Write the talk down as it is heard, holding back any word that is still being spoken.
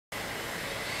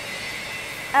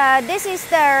This is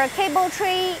the cable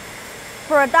tree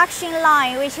production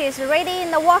line, which is ready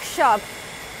in the workshop.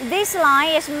 This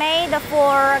line is made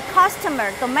for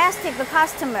customer, domestic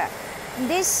customer.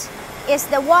 This is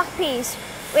the workpiece,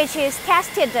 which is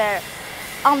tested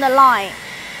on the line.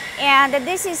 And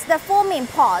this is the forming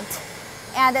part.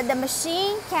 And the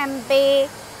machine can be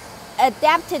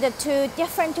adapted to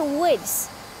different widths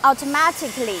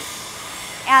automatically.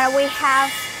 And we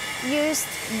have used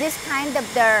this kind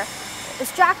of the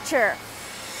structure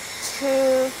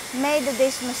to make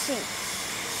this machine.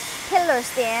 Pillar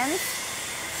stands.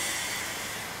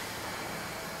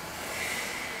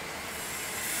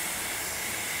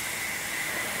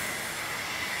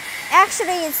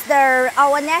 Actually, it's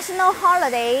our national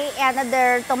holiday, and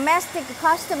the domestic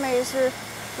customers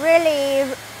really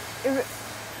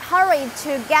hurry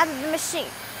to get the machine.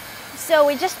 So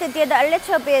we just did a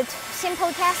little bit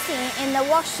simple testing in the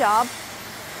workshop.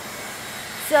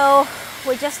 So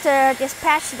we just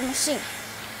dispatched the machine.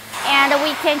 And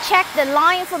we can check the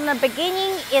line from the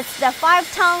beginning. It's the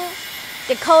 5-ton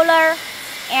decoiler.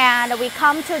 And we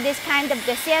come to this kind of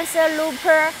the sensor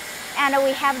looper. And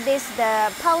we have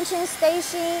the punching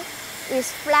station with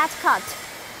flat cut.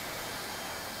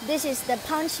 This is the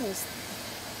punching.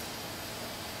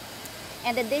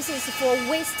 And this is for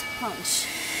waist punch,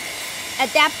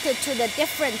 adapted to the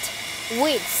different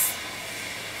widths,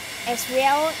 as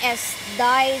well as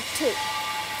die too.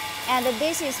 And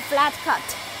this is flat cut.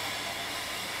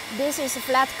 This is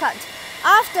flat cut.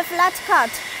 After flat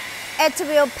cut, it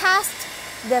will pass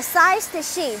the sized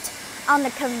sheet on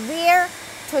the conveyor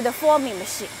to the forming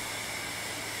machine.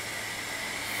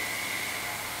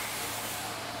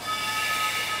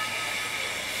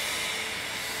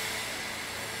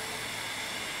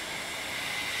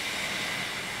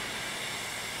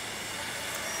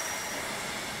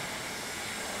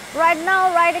 Right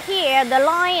now, right here, the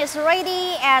line is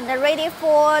ready and ready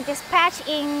for dispatch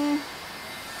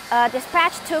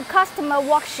to customer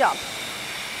workshop,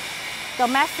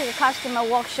 domestic customer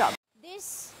workshop.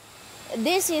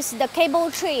 This is the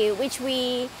cable tree which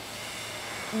we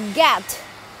get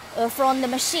from the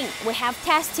machine. We have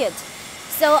tested.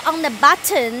 So on the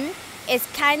bottom is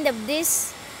kind of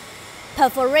this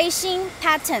perforation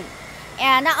pattern,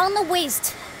 and on the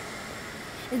waist,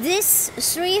 this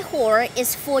 3-hole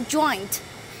is for joint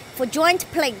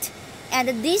plate,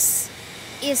 and this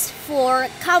is for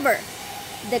cover,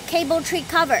 the cable tree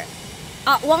cover.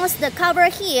 Once the cover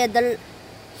here,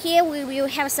 here we will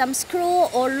have some screw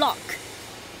or lock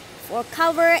for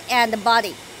cover and the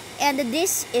body. And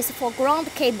this is for ground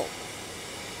cable,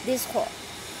 this hole.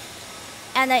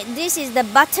 And this is the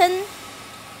button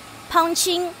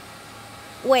punching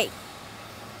way.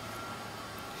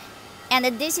 And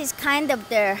this is kind of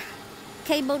the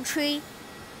cable tree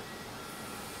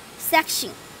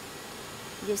section.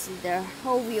 This is the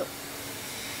whole view,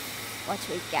 what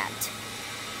we get.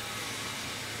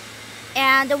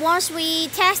 And once we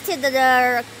tested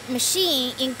the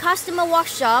machine in customer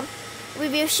workshop, we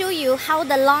will show you how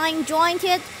the line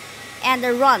jointed and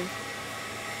run.